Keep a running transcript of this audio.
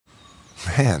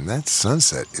Man, that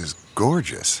sunset is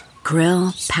gorgeous.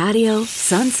 Grill, patio,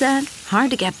 sunset.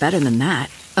 Hard to get better than that.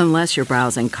 Unless you're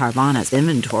browsing Carvana's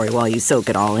inventory while you soak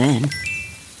it all in.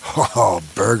 Oh,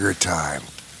 burger time.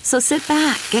 So sit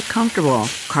back, get comfortable.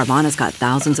 Carvana's got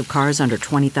thousands of cars under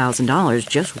 $20,000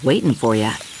 just waiting for you.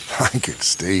 I could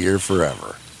stay here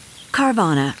forever.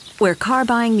 Carvana, where car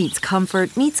buying meets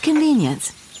comfort, meets convenience.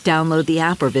 Download the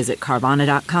app or visit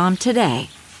Carvana.com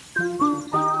today.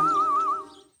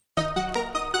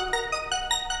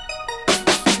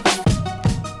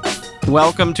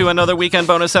 Welcome to another weekend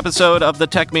bonus episode of the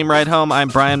Tech Meme Ride Home. I'm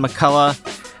Brian McCullough.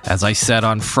 As I said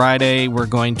on Friday, we're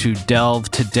going to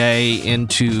delve today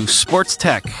into sports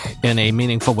tech in a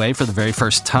meaningful way for the very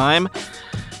first time.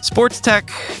 Sports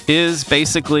tech is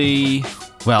basically,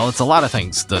 well, it's a lot of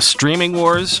things. The streaming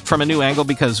wars from a new angle,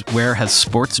 because where has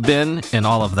sports been in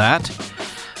all of that?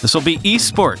 This will be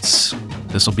esports.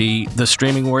 This will be the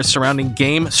streaming wars surrounding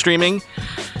game streaming.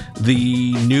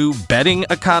 The new betting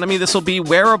economy. This will be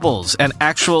wearables and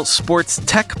actual sports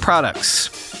tech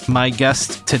products. My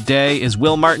guest today is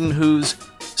Will Martin, whose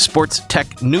sports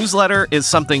tech newsletter is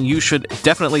something you should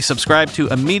definitely subscribe to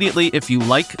immediately if you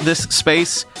like this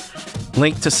space.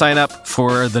 Link to sign up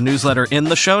for the newsletter in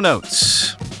the show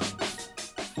notes.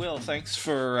 Will, thanks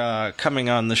for coming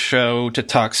on the show to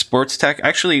talk sports tech.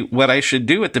 Actually, what I should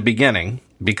do at the beginning,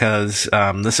 because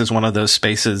this is one of those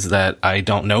spaces that I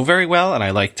don't know very well, and I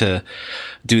like to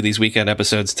do these weekend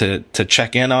episodes to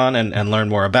check in on and learn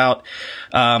more about.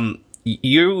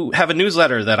 You have a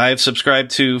newsletter that I've subscribed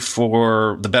to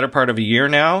for the better part of a year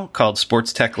now called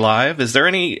Sports Tech Live. Is there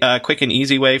any quick and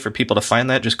easy way for people to find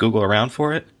that? Just Google around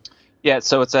for it? Yeah,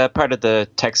 so it's a part of the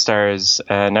Techstars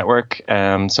network.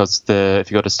 So it's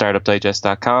if you go to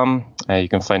startupdigest.com, you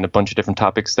can find a bunch of different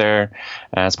topics there.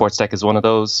 Sports tech is one of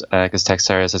those, because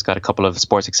Techstars has got a couple of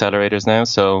sports accelerators now.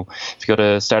 So if you go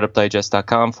to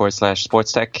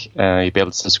startupdigest.com/sports tech, you'll be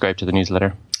able to subscribe to the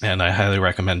newsletter. And I highly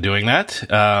recommend doing that,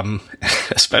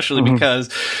 especially because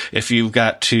if you've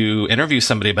got to interview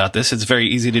somebody about this, it's very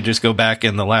easy to just go back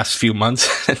in the last few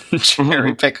months and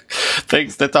cherry pick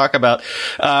things to talk about.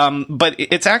 But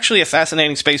it's actually a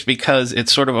fascinating space because it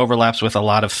sort of overlaps with a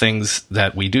lot of things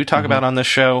that we do talk about on this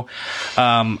show.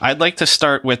 I'd like to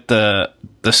start with the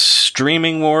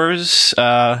streaming wars,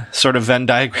 sort of Venn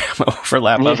diagram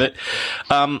overlap of it.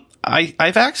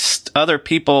 I've asked other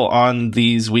people on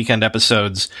these weekend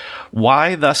episodes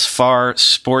why thus far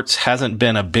sports hasn't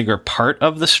been a bigger part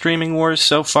of the streaming wars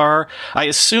so far. I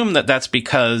assume that that's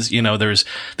because, there's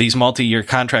these multi-year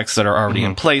contracts that are already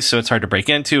in place, so it's hard to break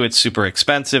into. It's super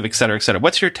expensive, et cetera, et cetera.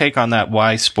 What's your take on that?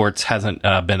 Why sports hasn't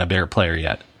been a bigger player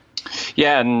yet?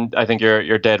 Yeah, and I think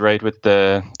you're dead right with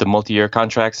the multi-year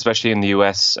contracts, especially in the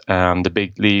US. The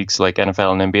big leagues like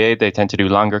NFL and NBA, they tend to do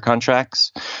longer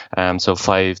contracts. So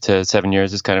 5 to 7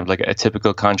 years is kind of like a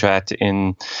typical contract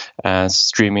in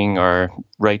streaming or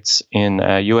rights in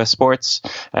US sports.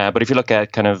 But if you look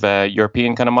at kind of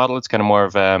European kind of model, it's kind of more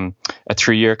of a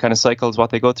 3-year kind of cycle is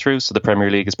what they go through. So the Premier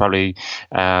League is probably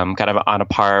kind of on a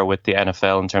par with the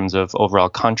NFL in terms of overall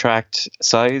contract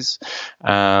size.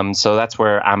 So that's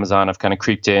where Amazon have kind of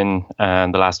creeped in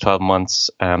the last 12 months.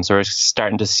 So we're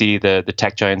starting to see the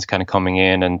tech giants kind of coming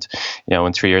in, and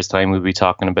in 3 years' time we'll be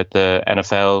talking about the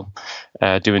NFL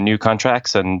doing new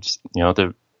contracts, and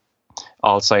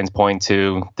all signs point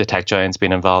to the tech giants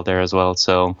being involved there as well.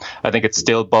 So I think it's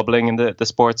still bubbling in the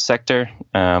sports sector,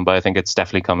 but I think it's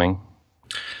definitely coming.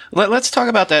 Let's talk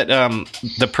about that,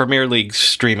 the Premier League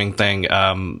streaming thing.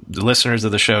 The listeners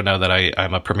of the show know that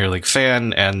I'm a Premier League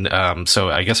fan, and so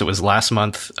I guess it was last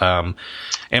month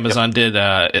Amazon did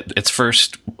its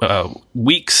first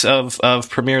weeks of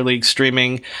Premier League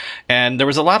streaming, and there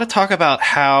was a lot of talk about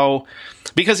how,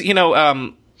 because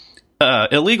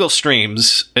illegal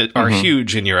streams are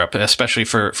huge in Europe, especially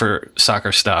for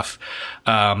soccer stuff.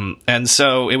 And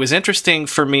so it was interesting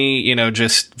for me,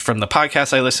 just from the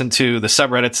podcasts I listen to, the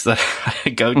subreddits that I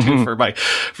go to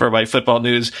for my football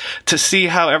news, to see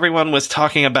how everyone was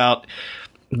talking about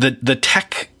the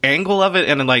tech angle of it,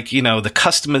 and the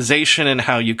customization and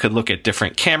how you could look at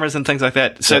different cameras and things like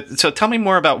that. So tell me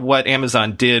more about what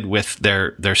Amazon did with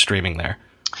their streaming there.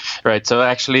 Right. So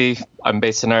actually, I'm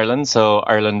based in Ireland. So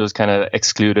Ireland was kind of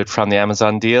excluded from the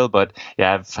Amazon deal. But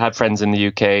yeah, I've had friends in the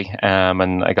UK,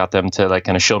 and I got them to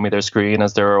kind of show me their screen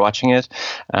as they were watching it.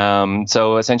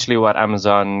 So essentially what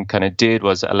Amazon kind of did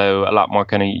was allow a lot more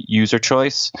kind of user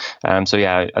choice. So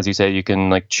yeah, as you say, you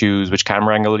can choose which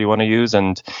camera angle you want to use,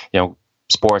 and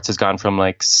sports has gone from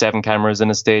like 7 cameras in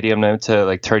a stadium now to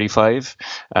like 35.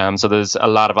 So there's a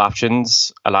lot of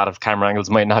options. A lot of camera angles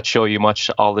might not show you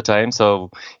much all the time.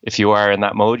 So if you are in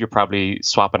that mode, you're probably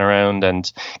swapping around,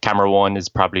 and camera 1 is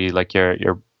probably like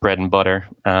your bread and butter.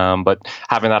 But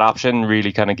having that option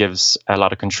really kind of gives a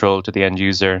lot of control to the end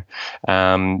user.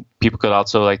 People could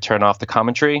also like turn off the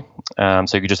commentary. So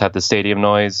you could just have the stadium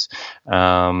noise,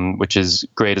 which is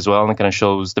great as well. And it kind of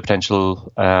shows the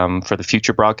potential for the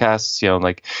future broadcasts,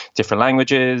 like different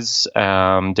languages,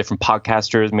 different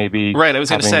podcasters maybe. Right. I was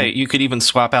going to say, you could even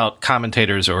swap out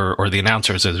commentators or the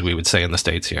announcers, as we would say in the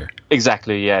States here.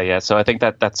 Exactly. Yeah. So I think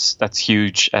that's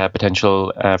huge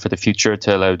potential for the future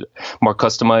to allow more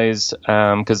customized,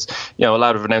 because a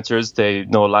lot of announcers, they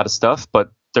know a lot of stuff,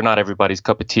 but they're not everybody's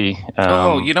cup of tea.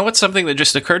 You know what's something that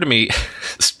just occurred to me,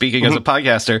 speaking as a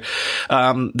podcaster,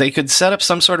 they could set up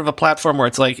some sort of a platform where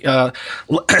it's like,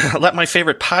 let my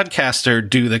favorite podcaster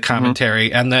do the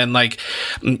commentary, and then like,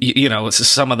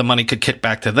 some of the money could kick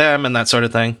back to them and that sort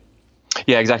of thing.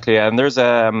 Yeah, exactly. And there's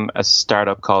a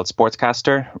startup called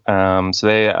Sportscaster. So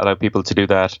they allow people to do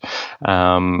that.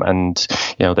 And,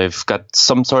 they've got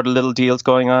some sort of little deals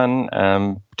going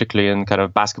on, particularly in kind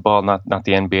of basketball, not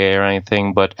the NBA or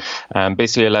anything, but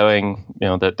basically allowing,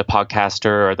 the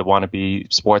podcaster or the wannabe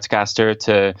sportscaster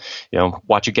to,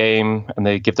 watch a game, and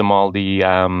they give them all the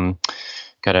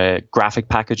kind of graphic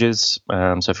packages.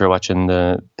 So if you're watching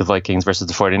the Vikings versus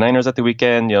the 49ers at the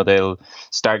weekend, they'll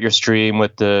start your stream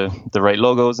with the right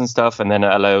logos and stuff, and then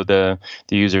allow the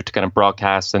user to kind of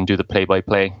broadcast and do the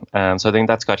play-by-play. So I think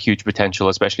that's got huge potential,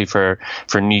 especially for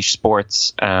niche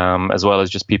sports, as well as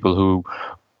just people who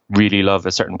really love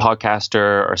a certain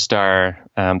podcaster or star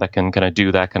that can kind of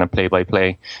do that kind of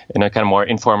play-by-play in a kind of more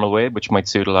informal way, which might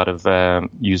suit a lot of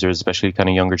users, especially kind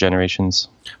of younger generations.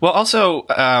 Well, also,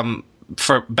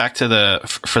 for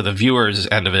the viewers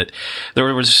end of it,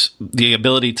 there was the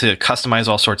ability to customize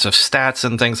all sorts of stats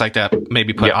and things like that,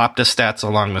 maybe put Opta stats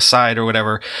along the side or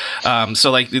whatever.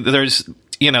 So like there's,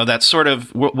 that sort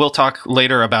of, we'll talk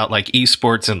later about like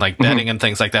esports and like betting and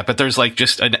things like that, but there's like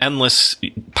just an endless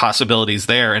possibilities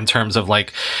there in terms of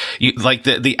like,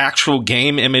 the actual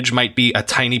game image might be a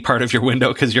tiny part of your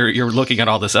window because you're looking at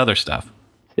all this other stuff.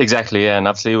 Exactly, yeah. And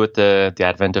obviously with the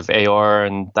advent of AR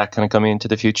and that kind of coming into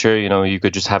the future, you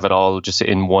could just have it all just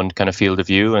in one kind of field of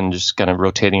view and just kind of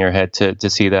rotating your head to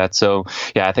see that. So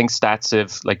yeah, I think stats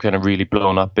have like kind of really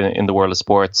blown up in the world of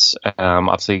sports.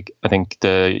 Obviously, I think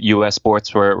the US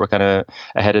sports were kind of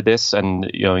ahead of this, and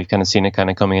you've kind of seen it kind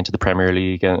of coming into the Premier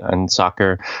League and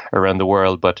soccer around the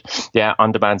world. But yeah,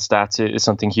 on-demand stats is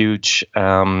something huge,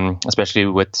 especially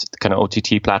with kind of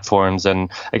OTT platforms. And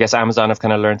I guess Amazon have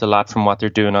kind of learned a lot from what they're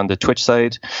doing on the Twitch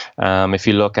side. If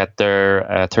you look at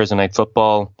their Thursday Night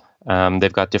Football,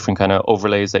 they've got different kind of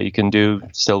overlays that you can do,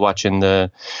 still watching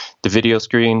the video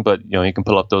screen, but you can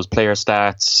pull up those player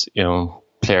stats,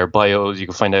 player bios. You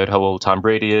can find out how old Tom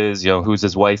Brady is, who's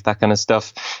his wife, that kind of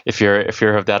stuff, if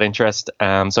you're of that interest.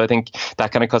 So I think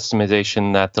that kind of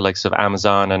customization that the likes of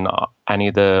Amazon and any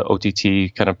of the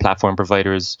OTT kind of platform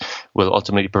providers will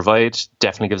ultimately provide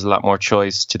definitely gives a lot more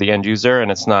choice to the end user,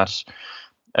 and it's not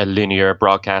a linear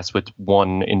broadcast with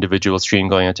one individual stream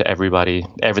going out to everybody.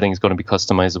 Everything's going to be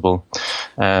customizable.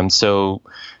 So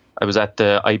I was at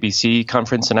the IBC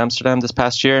conference in Amsterdam this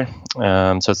past year.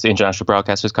 So it's the International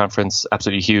Broadcasters Conference,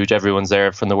 absolutely huge. Everyone's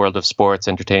there from the world of sports,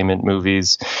 entertainment,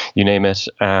 movies, you name it.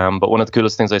 But one of the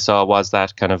coolest things I saw was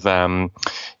that kind of,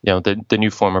 the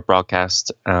new form of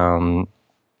broadcast.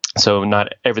 So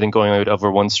not everything going out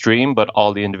over one stream, but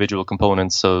all the individual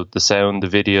components. So the sound, the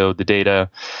video, the data,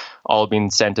 all being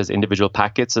sent as individual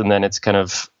packets. And then it's kind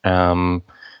of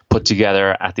put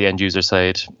together at the end user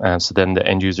side. So then the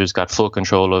end users got full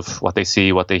control of what they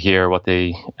see, what they hear, what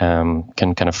they can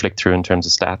kind of flick through in terms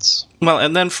of stats. Well,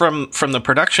 and then from the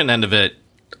production end of it,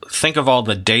 think of all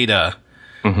the data.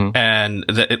 Mm-hmm.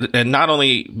 And not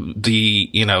only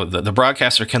the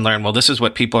broadcaster can learn, well, this is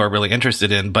what people are really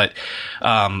interested in, but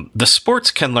the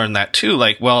sports can learn that too.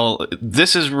 Like, well,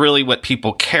 this is really what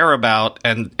people care about.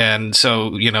 And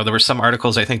so, there were some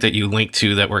articles I think that you linked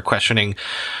to that were questioning,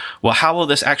 well, how will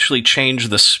this actually change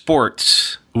the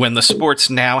sports when the sports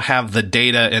now have the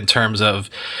data in terms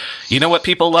of, what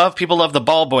people love? People love the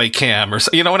ball boy cam, or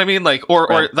you know what I mean? Like,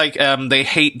 or they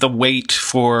hate the wait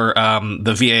for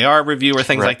the VAR review or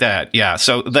things like that. Yeah.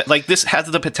 So this has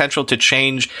the potential to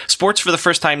change. Sports for the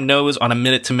first time knows on a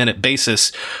minute to minute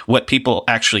basis what people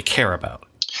actually care about.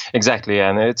 Exactly,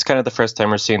 and it's kind of the first time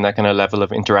we're seeing that kind of level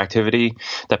of interactivity,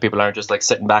 that people aren't just like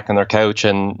sitting back on their couch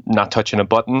and not touching a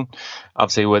button.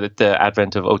 Obviously, with the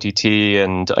advent of OTT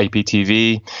and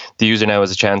IPTV, the user now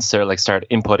has a chance to like start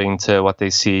inputting to what they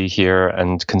see, hear,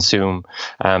 and consume.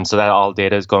 So that all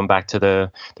data is going back to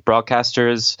the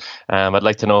broadcasters. I'd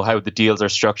like to know how the deals are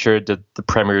structured. Did the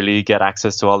Premier League get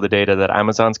access to all the data that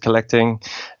Amazon's collecting?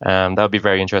 That would be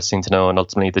very interesting to know. And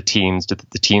ultimately, the teams, did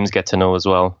the teams get to know as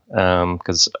well?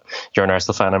 Because you're an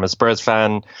Arsenal fan, I'm a Spurs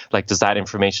fan. Like, does that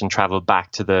information travel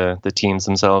back to the teams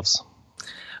themselves?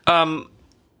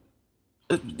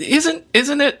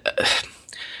 Isn't it,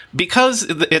 because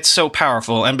it's so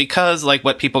powerful and because like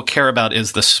what people care about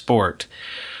is the sport,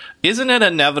 isn't it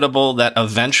inevitable that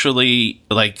eventually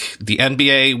like the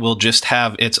NBA will just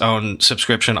have its own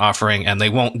subscription offering and they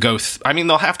won't go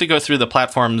they'll have to go through the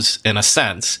platforms in a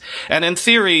sense, and in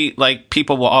theory like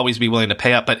people will always be willing to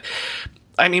pay up, but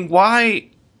I mean, why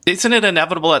isn't it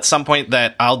inevitable at some point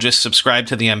that I'll just subscribe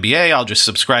to the NBA, I'll just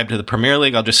subscribe to the Premier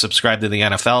League, I'll just subscribe to the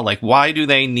NFL? Like, why do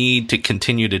they need to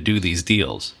continue to do these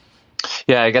deals?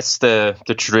 Yeah, I guess the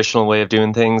traditional way of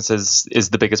doing things is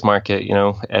the biggest market. You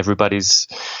know, everybody's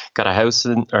got a house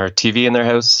or TV in their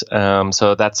house,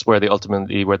 so that's where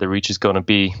where the reach is going to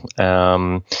be.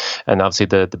 And obviously,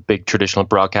 the big traditional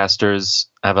broadcasters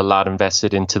have a lot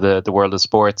invested into the world of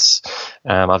sports.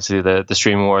 Obviously, the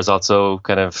streaming wars also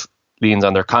kind of leans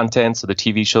on their content, so the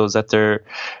TV shows that they're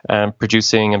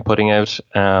producing and putting out.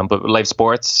 But with live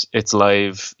sports, it's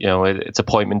live, it's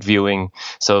appointment viewing.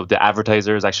 So the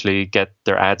advertisers actually get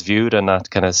their ads viewed and not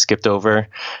kind of skipped over.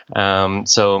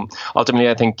 So ultimately,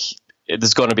 I think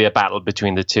there's going to be a battle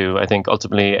between the two. I think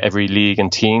ultimately every league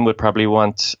and team would probably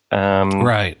want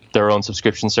their own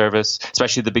subscription service,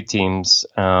 especially the big teams.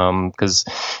 Because,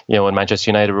 when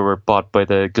Manchester United were bought by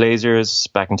the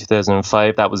Glazers back in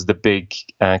 2005, that was the big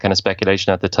kind of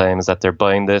speculation at the time, is that they're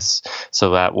buying this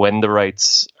so that when the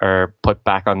rights are put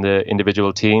back on the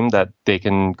individual team, that they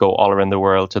can go all around the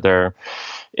world to their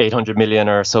 800 million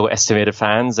or so estimated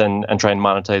fans and try and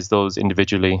monetize those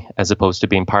individually, as opposed to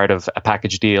being part of a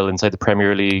package deal inside the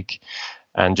Premier League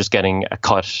and just getting a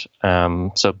cut.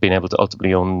 So being able to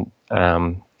ultimately own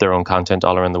their own content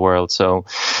all around the world. So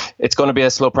it's going to be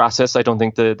a slow process. I don't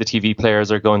think the TV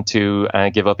players are going to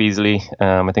give up easily.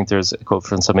 I think there's a quote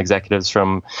from some executives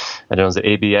from, I don't know, is it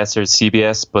ABS or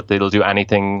CBS, but they'll do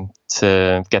anything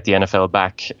to get the NFL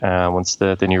back once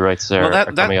the new rights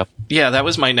are coming up. Yeah, that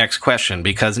was my next question,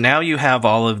 because now you have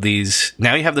all of these,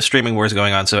 now you have the streaming wars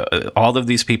going on. So all of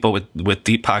these people with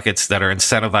deep pockets that are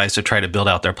incentivized to try to build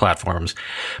out their platforms.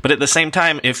 But at the same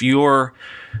time, if you're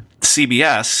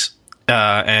CBS,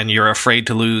 and you're afraid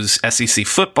to lose SEC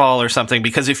football or something,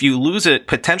 because if you lose it,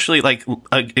 potentially, like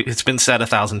it's been said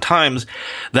 1,000 times,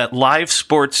 that live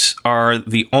sports are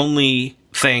the only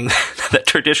thing that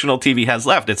traditional TV has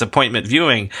left. It's appointment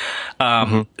viewing.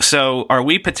 So are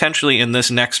we potentially in this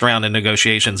next round of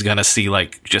negotiations going to see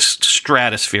like just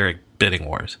stratospheric bidding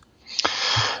wars?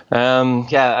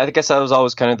 Yeah, I guess that was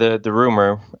always kind of the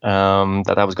rumor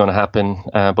that was going to happen,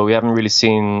 but we haven't really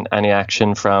seen any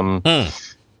action from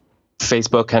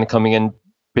Facebook kind of coming in,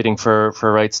 bidding for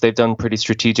rights. They've done pretty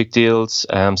strategic deals.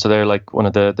 So they're like one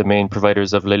of the main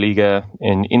providers of La Liga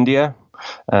in India.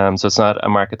 So it's not a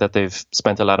market that they've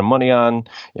spent a lot of money on.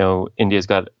 India's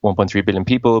got 1.3 billion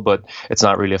people, but it's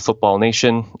not really a football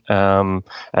nation. And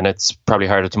it's probably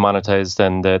harder to monetize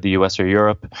than the US or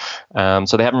Europe.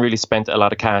 So they haven't really spent a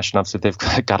lot of cash, and obviously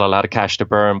they've got a lot of cash to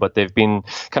burn, but they've been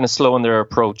kind of slow in their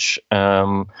approach.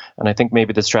 And I think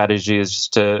maybe the strategy is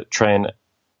just to try and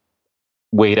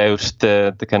wait out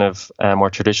the kind of more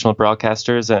traditional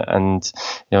broadcasters and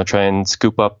try and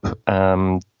scoop up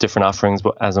different offerings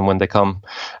as and when they come.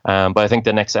 But I think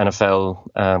the next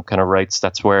NFL kind of rights,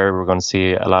 that's where we're going to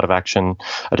see a lot of action.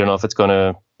 I don't know if it's going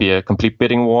to be a complete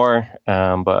bidding war,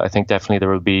 but I think definitely there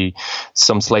will be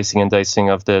some slicing and dicing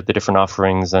of the different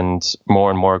offerings, and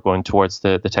more going towards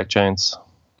the tech giants.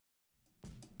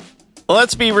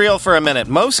 Let's be real for a minute.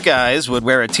 Most guys would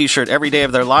wear a t-shirt every day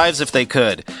of their lives if they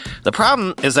could. The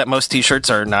problem is that most t-shirts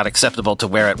are not acceptable to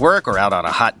wear at work or out on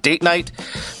a hot date night.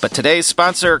 But today's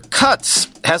sponsor, Cuts,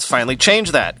 has finally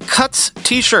changed that. Cuts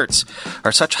t-shirts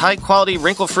are such high-quality,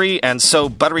 wrinkle-free, and so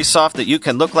buttery soft that you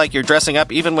can look like you're dressing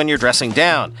up even when you're dressing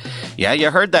down. Yeah, you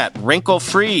heard that.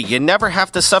 Wrinkle-free. You never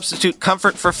have to substitute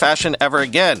comfort for fashion ever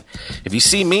again. If you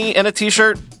see me in a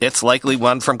t-shirt, it's likely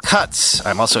one from Cuts.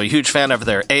 I'm also a huge fan of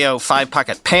their AO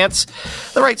 5-pocket pants.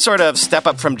 The right sort of step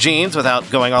up from jeans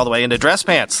without going all the way into dress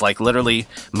pants, like literally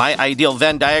my ideal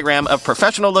Venn diagram of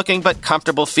professional looking but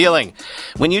comfortable feeling.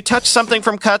 When you touch something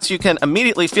from Cuts, you can immediately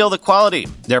immediately feel the quality.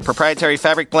 Their proprietary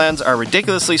fabric blends are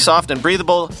ridiculously soft and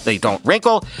breathable, they don't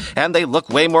wrinkle, and they look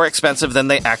way more expensive than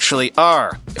they actually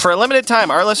are. For a limited time,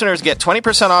 our listeners get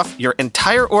 20% off your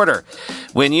entire order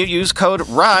when you use code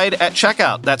RIDE at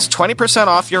checkout. That's 20%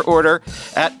 off your order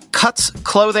at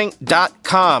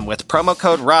cutsclothing.com with promo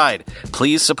code RIDE.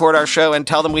 Please support our show and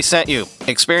tell them we sent you.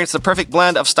 Experience the perfect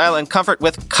blend of style and comfort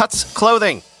with Cuts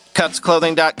Clothing.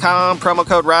 Cutsclothing.com, promo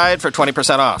code RIDE for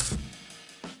 20% off.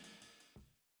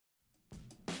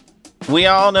 We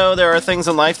all know there are things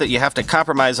in life that you have to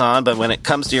compromise on, but when it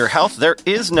comes to your health, there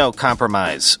is no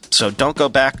compromise. So don't go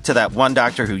back to that one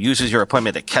doctor who uses your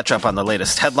appointment to catch up on the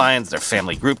latest headlines, their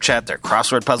family group chat, their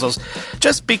crossword puzzles,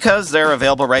 just because they're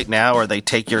available right now or they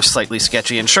take your slightly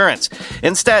sketchy insurance.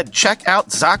 Instead, check out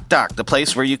ZocDoc, the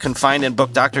place where you can find and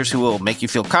book doctors who will make you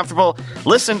feel comfortable,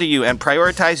 listen to you, and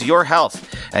prioritize your health.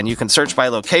 And you can search by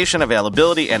location,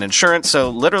 availability, and insurance,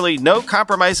 so literally no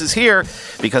compromises here,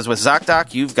 because with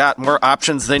ZocDoc, you've got more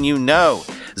options than you know.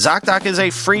 ZocDoc is a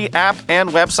free app and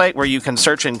website where you can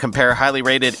search and compare highly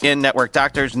rated in-network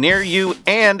doctors near you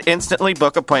and instantly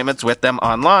book appointments with them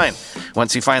online.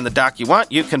 Once you find the doc you want,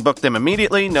 you can book them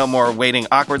immediately, no more waiting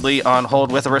awkwardly on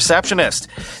hold with a receptionist.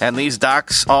 And these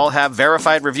docs all have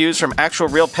verified reviews from actual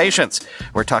real patients.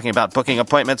 We're talking about booking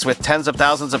appointments with tens of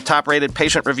thousands of top-rated,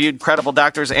 patient-reviewed, credible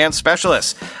doctors and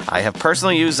specialists. I have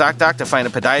personally used ZocDoc to find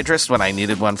a podiatrist when I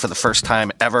needed one for the first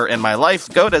time ever in my life.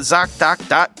 Go to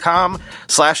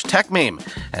ZocDoc.com/TechMeme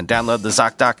and download the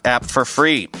ZocDoc app for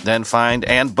free. Then find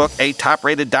and book a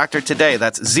top-rated doctor today.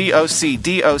 That's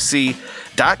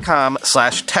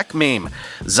ZocDoc.com/TechMeme.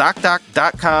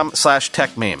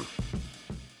 ZocDoc.com/TechMeme.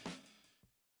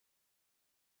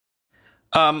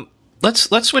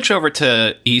 Let's switch over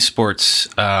to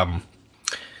esports.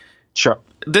 Sure.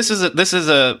 This is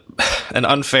an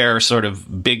unfair sort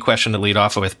of big question to lead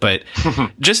off with, but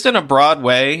just in a broad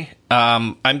way,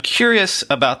 I'm curious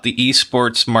about the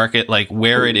esports market, like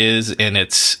where it is in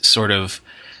its sort of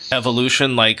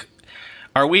evolution. Like,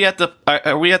 are we at the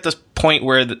point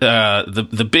where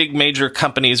the big major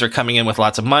companies are coming in with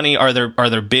lots of money? Are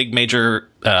there big major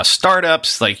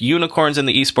startups like unicorns in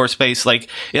the esports space? Like,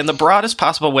 in the broadest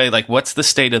possible way, like what's the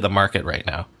state of the market right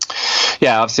now?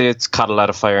 Yeah, obviously it's caught a lot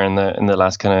of fire in the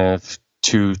last kind of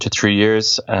 2 to 3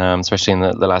 years, especially in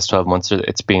the last 12 months.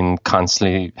 It's been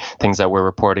constantly things that we're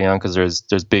reporting on because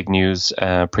there's big news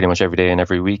pretty much every day and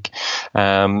every week.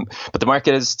 But the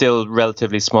market is still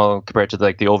relatively small compared to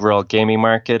like the overall gaming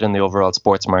market and the overall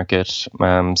sports market.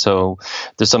 So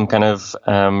there's some kind of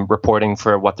reporting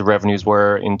for what the revenues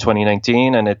were in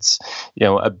 2019, and it's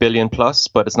 $1 billion plus,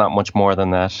 but it's not much more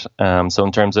than that. So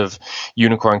in terms of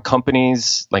unicorn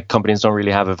companies, like companies don't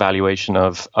really have a valuation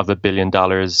of $1 billion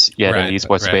yet. Right.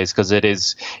 Esports space, because it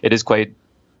is quite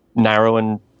narrow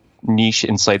and niche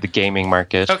inside the gaming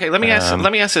market. Okay, let me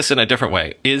ask this in a different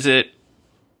way.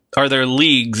 Are there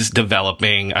leagues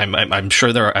developing? I'm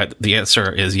sure there are. The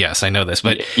answer is yes. I know this,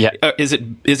 but yeah. Is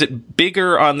it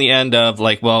bigger on the end of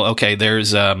like, well, okay,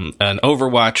 there's an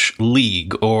Overwatch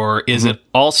league, or is it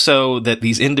also that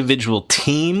these individual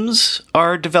teams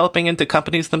are developing into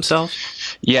companies themselves?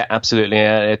 Yeah, absolutely.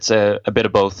 It's a bit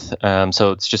of both.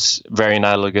 So it's just very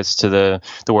analogous to the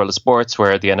world of sports,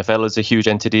 where the NFL is a huge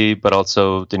entity, but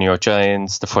also the New York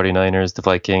Giants, the 49ers, the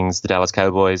Vikings, the Dallas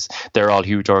Cowboys. They're all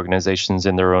huge organizations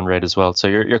in their own right as well. So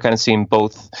you're kind of seeing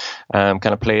both kind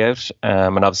of play out.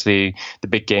 And obviously the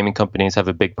big gaming companies have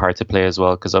a big part to play as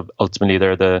well, because ultimately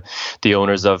they're the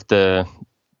owners of the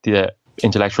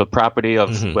intellectual property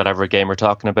of whatever game we're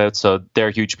talking about. So they're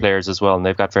huge players as well, and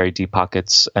they've got very deep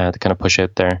pockets to kind of push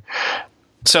out there.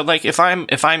 So like if I'm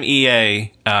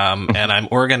EA and I'm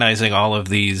organizing all of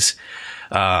these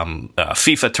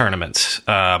FIFA tournaments,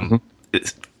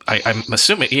 I'm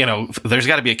assuming there's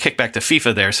got to be a kickback to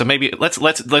FIFA there. So maybe let's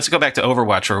go back to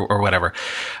Overwatch or whatever.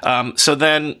 So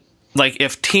then, like,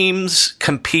 if teams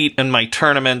compete in my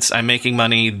tournaments, I'm making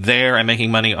money there. I'm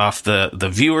making money off the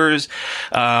viewers.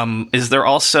 Is there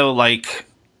also like,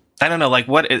 I don't know, like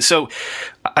what? So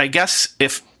I guess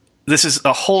if this is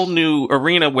a whole new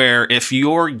arena where if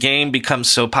your game becomes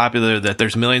so popular that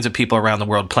there's millions of people around the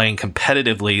world playing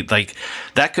competitively, like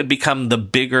that could become the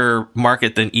bigger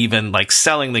market than even like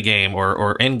selling the game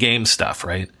or in-game stuff,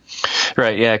 right?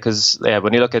 Right. Yeah. Because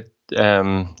when you look at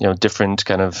different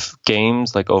kind of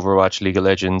games like Overwatch, League of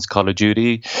Legends, Call of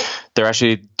Duty, they're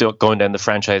actually going down the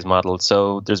franchise model.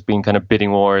 So there's been kind of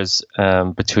bidding wars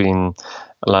between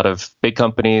a lot of big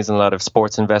companies and a lot of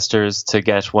sports investors to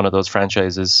get one of those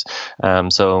franchises.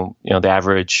 So the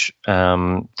average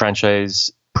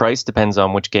franchise price depends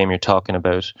on which game you're talking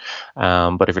about.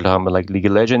 But if you're talking about like League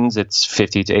of Legends, it's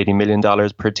 $50 to $80 million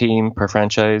per team, per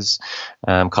franchise.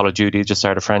 Call of Duty just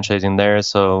started franchising there,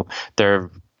 so they're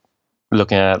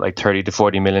looking at like $30 to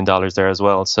 $40 million there as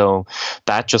well. So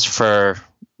that just for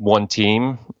one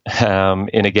team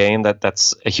in a game,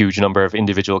 that's a huge number of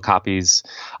individual copies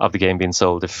of the game being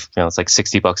sold. If it's like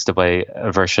 $60 to buy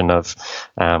a version of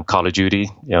Call of Duty,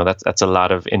 that's a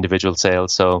lot of individual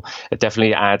sales. So it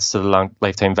definitely adds to the long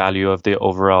lifetime value of the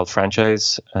overall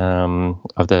franchise,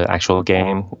 of the actual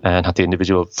game, and not the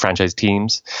individual franchise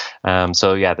teams.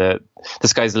 So yeah, the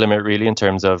sky's the limit really in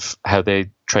terms of how they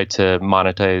try to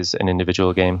monetize an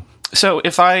individual game. So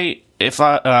if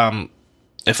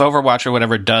Overwatch or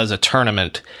whatever does a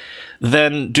tournament,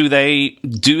 then do they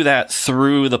do that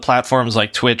through the platforms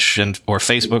like Twitch or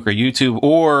Facebook or YouTube,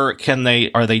 or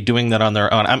are they doing that on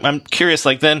their own? I'm curious,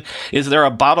 like, then is there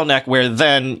a bottleneck where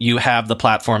then you have the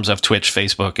platforms of Twitch,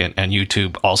 Facebook, and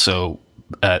YouTube also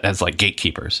as like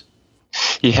gatekeepers?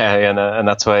 Yeah, and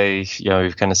that's why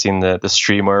we've kind of seen the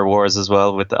streamer wars as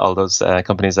well with all those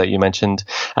companies that you mentioned.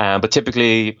 But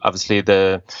typically, obviously,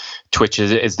 the Twitch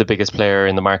is the biggest player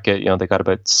in the market. They got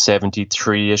about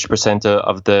 73%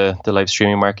 of the live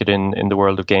streaming market in the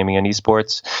world of gaming and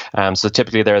esports. So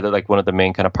typically, they're like one of the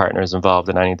main kind of partners involved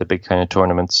in any of the big kind of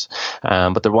tournaments.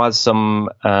 But there was some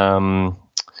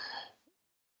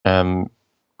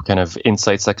kind of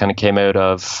insights that kind of came out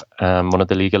of one of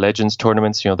the League of Legends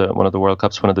tournaments, one of the World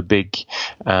Cups, one of the big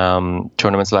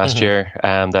tournaments last year,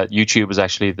 that YouTube was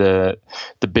actually the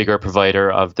bigger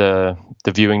provider of the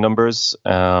viewing numbers,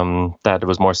 that it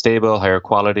was more stable, higher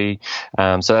quality.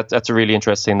 So that's a really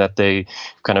interesting that they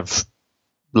kind of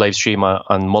live stream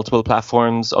on multiple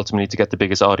platforms, ultimately to get the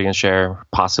biggest audience share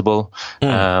possible.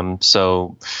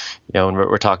 So, when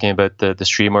we're talking about the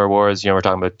streamer wars, we're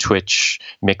talking about Twitch,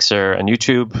 Mixer, and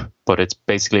YouTube, but it's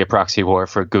basically a proxy war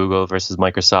for Google versus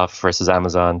Microsoft versus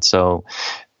Amazon. So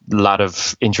a lot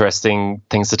of interesting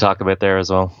things to talk about there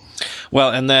as well. Well,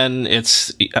 and then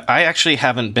I actually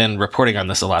haven't been reporting on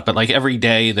this a lot, but like every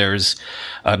day there's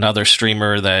another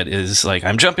streamer that is like,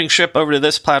 I'm jumping ship over to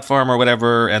this platform or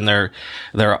whatever. And they're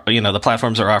the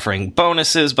platforms are offering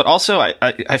bonuses, but also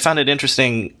I found it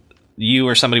interesting. You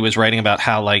or somebody was writing about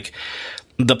how like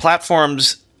the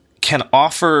platforms can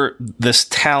offer this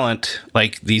talent,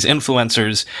 like these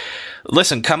influencers,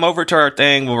 listen, come over to our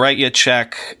thing, we'll write you a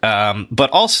check, but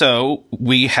also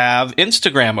we have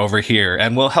Instagram over here,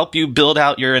 and we'll help you build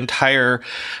out your entire,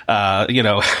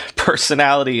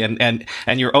 personality and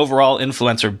your overall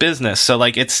influencer business. So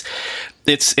like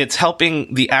it's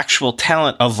helping the actual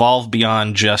talent evolve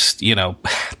beyond just,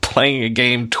 playing a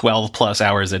game 12 plus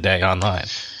hours a day online.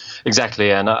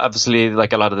 Exactly, and obviously,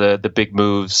 like a lot of the big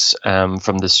moves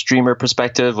from the streamer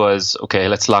perspective was, okay,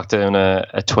 let's lock down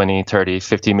a 20, 30,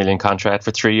 50 million contract for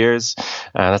 3 years.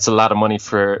 That's a lot of money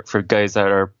for guys that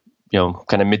are,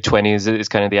 kind of mid-20s is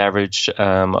kind of the average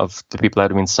of the people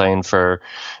that have been signed for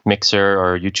Mixer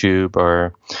or YouTube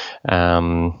or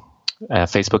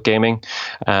Facebook gaming.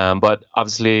 But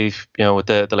obviously, with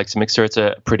the likes of Mixer, it's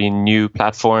a pretty new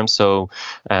platform. So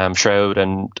Shroud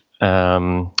and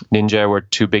Ninja were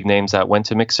two big names that went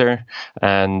to Mixer,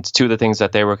 and two of the things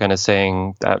that they were kind of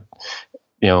saying that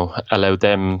allowed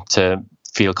them to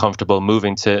feel comfortable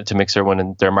moving to Mixer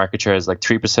when their market share is like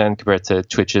 3% compared to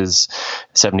Twitch's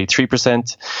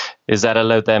 73%, is that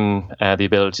allowed them the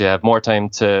ability to have more time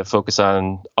to focus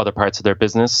on other parts of their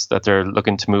business, that they're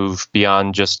looking to move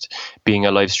beyond just being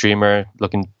a live streamer,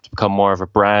 looking to become more of a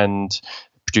brand,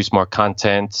 produce more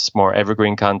content, more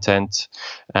evergreen content,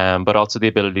 but also the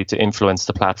ability to influence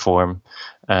the platform.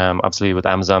 Obviously, with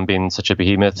Amazon being such a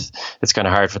behemoth, it's kind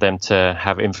of hard for them to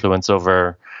have influence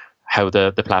over how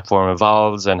the platform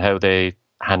evolves and how they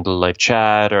handle live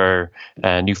chat or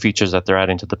new features that they're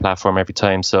adding to the platform every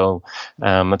time. So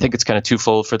I think it's kind of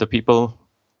twofold for the people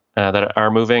that are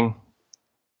moving.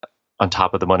 On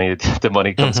top of the money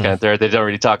comes kind of there. They don't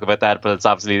really talk about that, but it's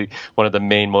obviously one of the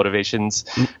main motivations.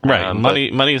 Right.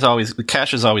 Money is always,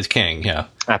 cash is always king. Yeah.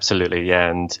 Absolutely. Yeah.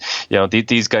 And,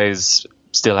 these guys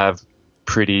still have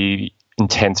pretty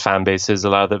intense fan bases. A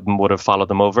lot of them would have followed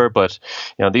them over, but,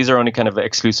 these are only kind of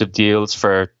exclusive deals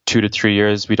for 2 to 3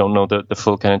 years. We don't know the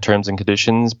full kind of terms and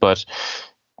conditions, but,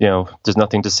 there's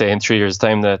nothing to say in 3 years'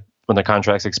 time that when their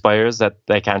contracts expires that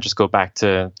they can't just go back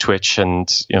to Twitch and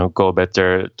go about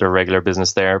their regular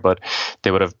business there, but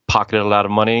they would have pocketed a lot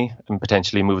of money and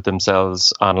potentially moved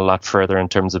themselves on a lot further in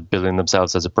terms of building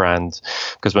themselves as a brand.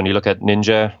 Because when you look at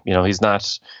Ninja, he's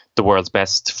not the world's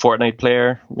best Fortnite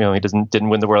player. He didn't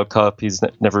win the World Cup. He's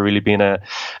never really been a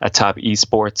top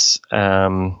esports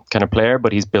kind of player,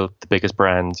 but he's built the biggest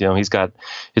brand. He's got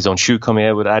his own shoe coming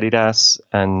out with Adidas,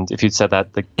 and if you'd said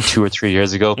that like 2 or 3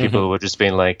 years ago, people would just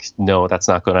been like, no, that's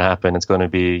not going to happen. It's going to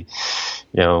be,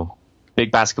 big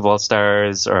basketball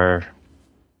stars or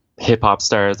hip hop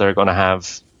stars that are going to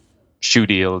have shoe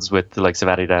deals with the likes of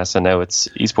Adidas, and now it's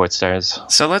esports stars.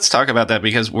 So let's talk about that,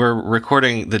 because we're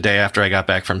recording the day after I got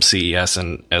back from CES,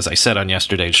 and as I said on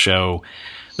yesterday's show,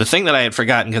 the thing that I had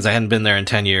forgotten because I hadn't been there in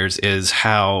 10 years is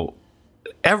how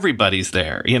everybody's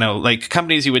there. Like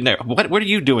companies you would never. What are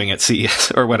you doing at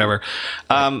CES or whatever?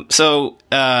 I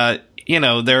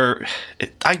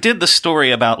did the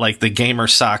story about like the gamer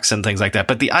socks and things like that,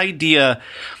 but the idea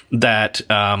that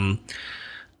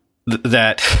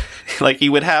like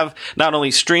you would have not only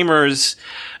streamers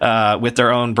with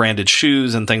their own branded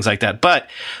shoes and things like that, but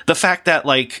the fact that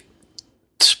like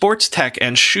sports tech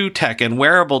and shoe tech and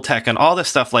wearable tech and all this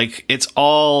stuff, like it's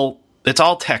all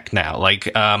tech now.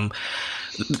 Like, what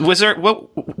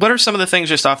are some of the things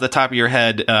just off the top of your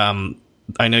head?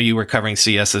 I know you were covering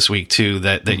CS this week too,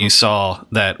 that you saw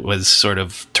that was sort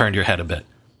of turned your head a bit.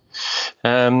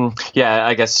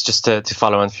 I guess just to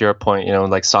follow on to your point,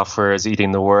 like software is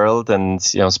eating the world, and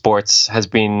sports has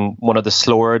been one of the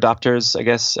slower adopters, I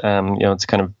guess. It's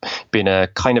kind of been a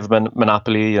kind of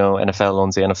monopoly. NFL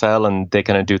owns the NFL, and they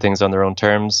kind of do things on their own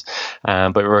terms.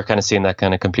 But we're kind of seeing that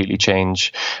kind of completely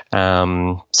change.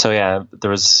 There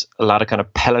was a lot of kind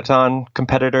of Peloton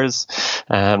competitors,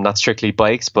 not strictly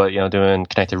bikes, but doing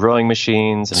connected rowing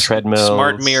machines and treadmills,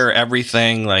 smart mirror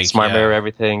everything, mirror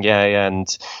everything,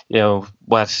 and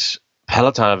what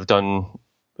Peloton have done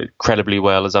incredibly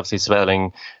well is obviously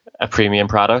selling a premium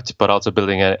product, but also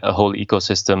building a whole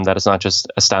ecosystem that is not just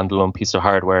a standalone piece of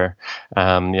hardware.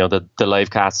 The live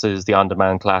classes, the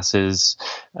on-demand classes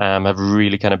have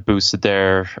really kind of boosted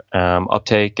their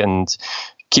uptake and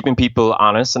keeping people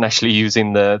honest and actually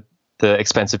using the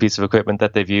expensive piece of equipment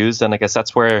that they've used. And I guess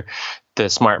that's where the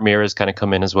smart mirrors kind of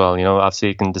come in as well. Obviously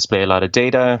you can display a lot of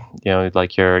data,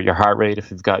 like your heart rate,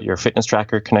 if you've got your fitness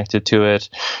tracker connected to it,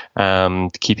 to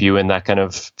keep you in that kind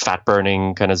of fat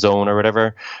burning kind of zone or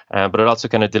whatever. But it also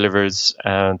kind of delivers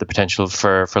the potential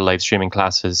for live streaming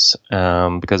classes,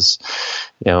 because,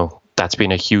 that's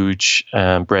been a huge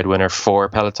breadwinner for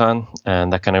Peloton,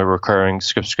 and that kind of recurring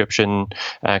subscription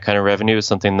kind of revenue is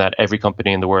something that every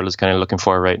company in the world is kind of looking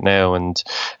for right now, and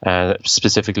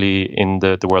specifically in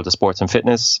the world of sports and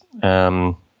fitness,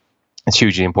 it's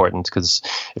hugely important, because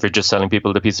if you're just selling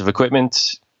people the piece of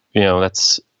equipment,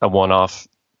 that's a one-off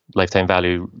lifetime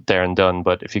value there and done.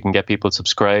 But if you can get people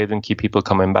subscribed and keep people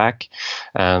coming back,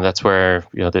 that's where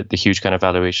the huge kind of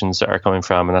valuations are coming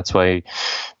from, and that's why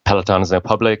Peloton is now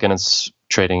public and it's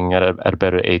trading at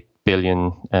about an $8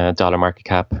 billion market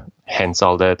cap. Hence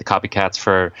all the copycats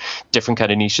for different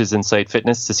kind of niches inside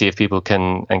fitness, to see if people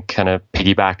can and kind of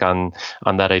piggyback on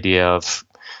that idea of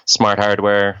smart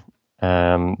hardware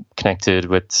connected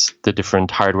with the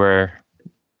different hardware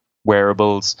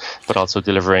wearables, but also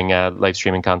delivering live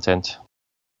streaming content.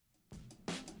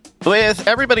 With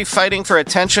everybody fighting for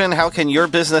attention, how can your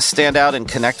business stand out and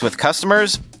connect with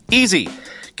customers? Easy.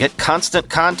 Get Constant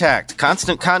Contact.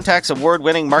 Constant Contact's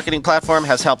award-winning marketing platform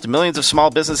has helped millions of small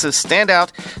businesses stand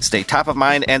out, stay top of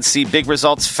mind, and see big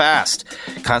results fast.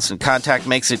 Constant Contact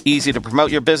makes it easy to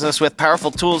promote your business with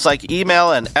powerful tools like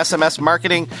email and SMS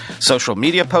marketing, social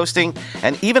media posting,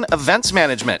 and even events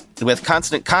management. With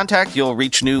Constant Contact, you'll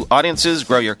reach new audiences,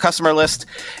 grow your customer list,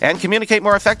 and communicate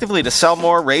more effectively to sell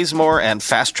more, raise more, and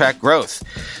fast-track growth.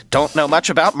 Don't know much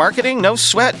about marketing? No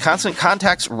sweat. Constant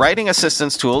Contact's writing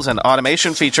assistance tools and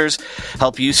automation features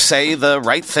help you say the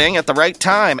right thing at the right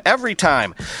time, every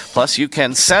time. Plus, you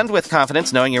can send with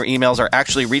confidence knowing your emails are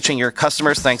actually reaching your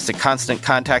customers thanks to Constant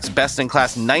Contact's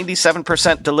best-in-class 97%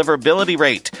 deliverability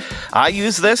rate. I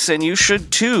use this, and you should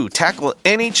too. Tackle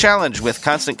any challenge with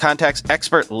Constant Contact's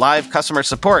expert live customer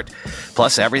support.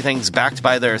 Plus, everything's backed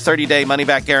by their 30-day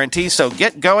money-back guarantee, so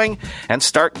get going and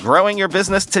start growing your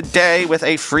business today with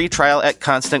a free trial at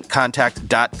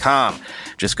ConstantContact.com.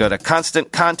 Just go to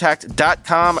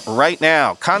ConstantContact.com right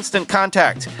now. Constant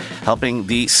Contact, helping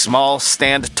the small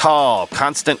stand tall.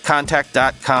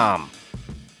 ConstantContact.com.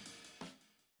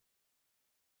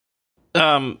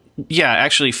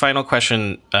 Actually, final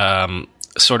question,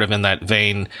 sort of in that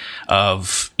vein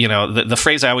of, the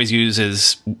phrase I always use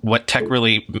is what tech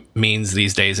really means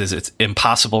these days is it's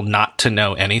impossible not to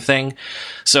know anything.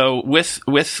 So with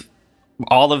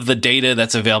all of the data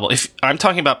that's available, if I'm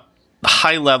talking about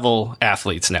high level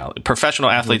athletes now, professional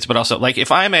athletes, but also like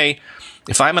if I'm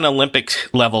an Olympic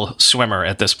level swimmer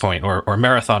at this point, or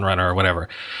marathon runner or whatever,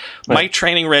 my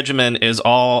training regimen is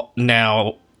all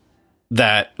now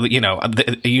that,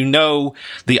 the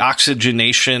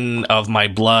oxygenation of my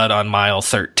blood on mile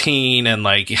 13, and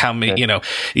like how many,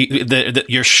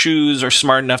 your shoes are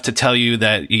smart enough to tell you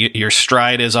that your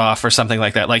stride is off or something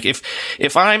like that. Like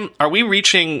are we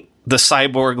reaching the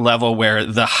cyborg level where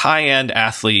the high-end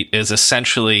athlete is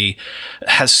essentially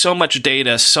has so much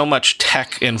data, so much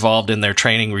tech involved in their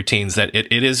training routines that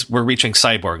we're reaching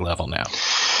cyborg level now?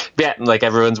 Yeah, like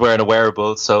everyone's wearing a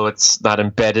wearable, so it's not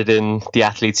embedded in the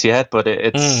athletes yet, but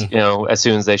it's as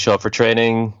soon as they show up for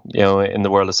training, in the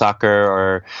world of soccer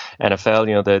or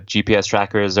NFL, the GPS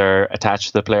trackers are attached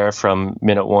to the player from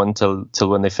minute one till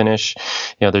when they finish.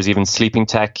 There's even sleeping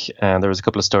tech, and there was a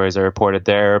couple of stories I reported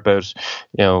there about,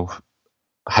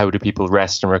 how do people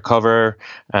rest and recover?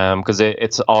 Because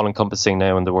it's all encompassing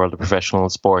now in the world of professional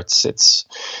sports. It's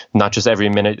not just every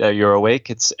minute that you're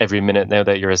awake, it's every minute now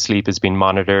that you're asleep is being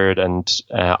monitored and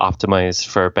optimized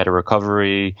for better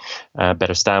recovery,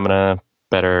 better stamina,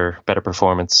 better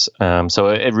performance. So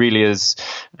it really is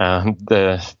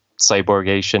the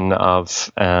cyborgation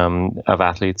of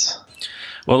athletes.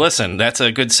 Well, listen, that's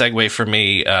a good segue for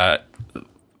me.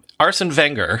 Arsene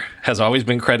Wenger has always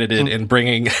been credited in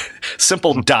bringing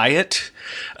simple diet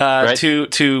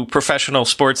to professional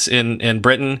sports in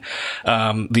Britain.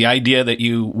 The idea that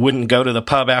you wouldn't go to the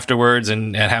pub afterwards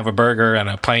and have a burger and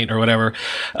a pint or whatever,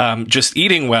 just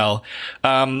eating well.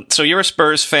 So you're a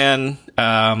Spurs fan.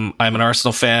 I'm an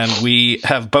Arsenal fan. We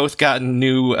have both gotten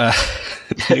new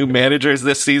managers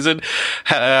this season.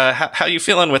 How are you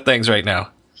feeling with things right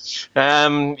now?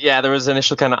 There was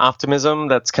initial kind of optimism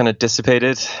that's kind of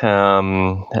dissipated.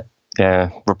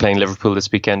 We're playing Liverpool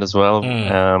this weekend as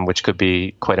well, which could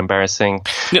be quite embarrassing.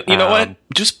 You know what?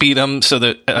 Just beat them so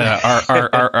that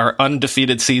our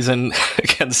undefeated season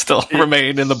can still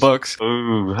remain in the books.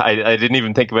 Ooh, I didn't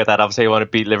even think about that. Obviously, I want to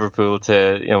beat Liverpool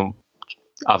to,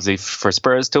 obviously for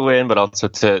Spurs to win, but also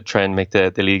to try and make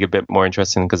the league a bit more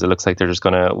interesting, because it looks like they're just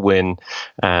going to win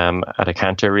at a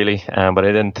canter, really. But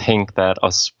I didn't think that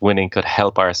us winning could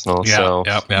help Arsenal, so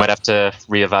might have to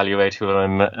reevaluate who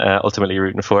I'm ultimately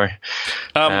rooting for.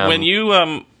 When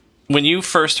you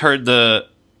first heard the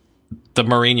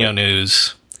Mourinho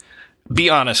news, be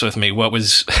honest with me. What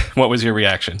was your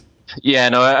reaction? Yeah,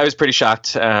 no, I was pretty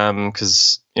shocked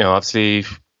because obviously,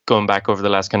 going back over the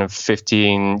last kind of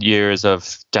 15 years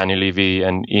of Daniel Levy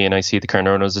and Ian IC, the current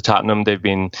owners of Tottenham, they've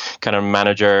been kind of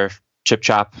manager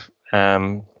chip-chop,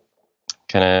 kind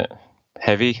of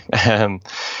heavy.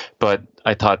 But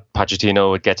I thought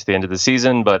Pochettino would get to the end of the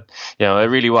season. But, it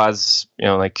really was,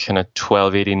 like kind of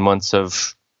 12, 18 months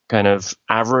of kind of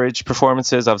average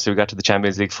performances. Obviously, we got to the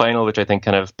Champions League final, which I think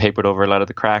kind of papered over a lot of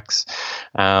the cracks.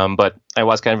 But I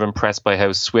was kind of impressed by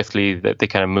how swiftly that they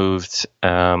kind of moved.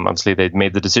 Obviously, they'd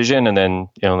made the decision, and then,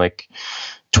 like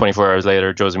 24 hours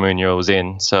later, Jose Mourinho was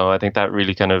in. So I think that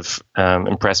really kind of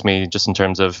impressed me, just in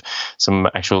terms of some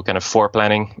actual kind of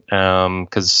foreplanning.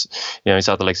 Because, you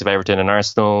saw the likes of Everton and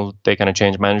Arsenal, they kind of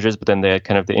changed managers, but then they had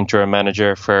kind of the interim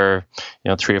manager for,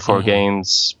 3 or 4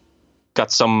 games. Got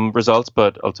some results,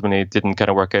 but ultimately didn't kind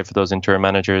of work out for those interim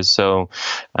managers. So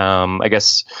I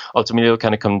guess ultimately it'll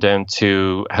kind of come down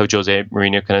to how Jose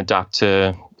Mourinho can adapt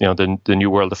to the new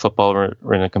world of football.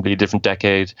 We're in a completely different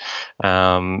decade,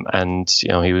 and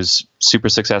he was super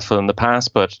successful in the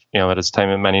past, but at his time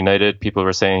at Man United, people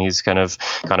were saying he's kind of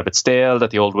gone a bit stale,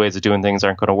 that the old ways of doing things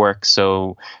aren't going to work.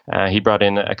 So he brought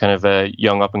in a kind of a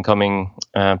young up and coming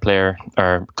player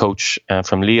or coach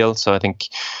from Lille. So I think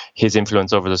his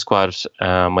influence over the squad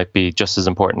might be just as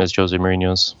important as Jose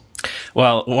Mourinho's.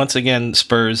 Well, once again,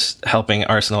 Spurs helping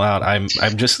Arsenal out.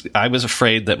 I was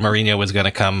afraid that Mourinho was going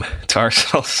to come to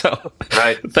Arsenal. So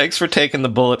thanks for taking the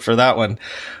bullet for that one.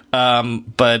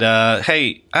 But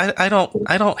hey, I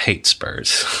don't hate Spurs.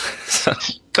 So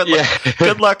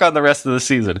good luck on the rest of the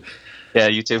season. Yeah,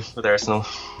 you too with Arsenal.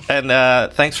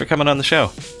 And thanks for coming on the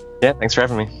show. Yeah, thanks for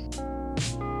having me.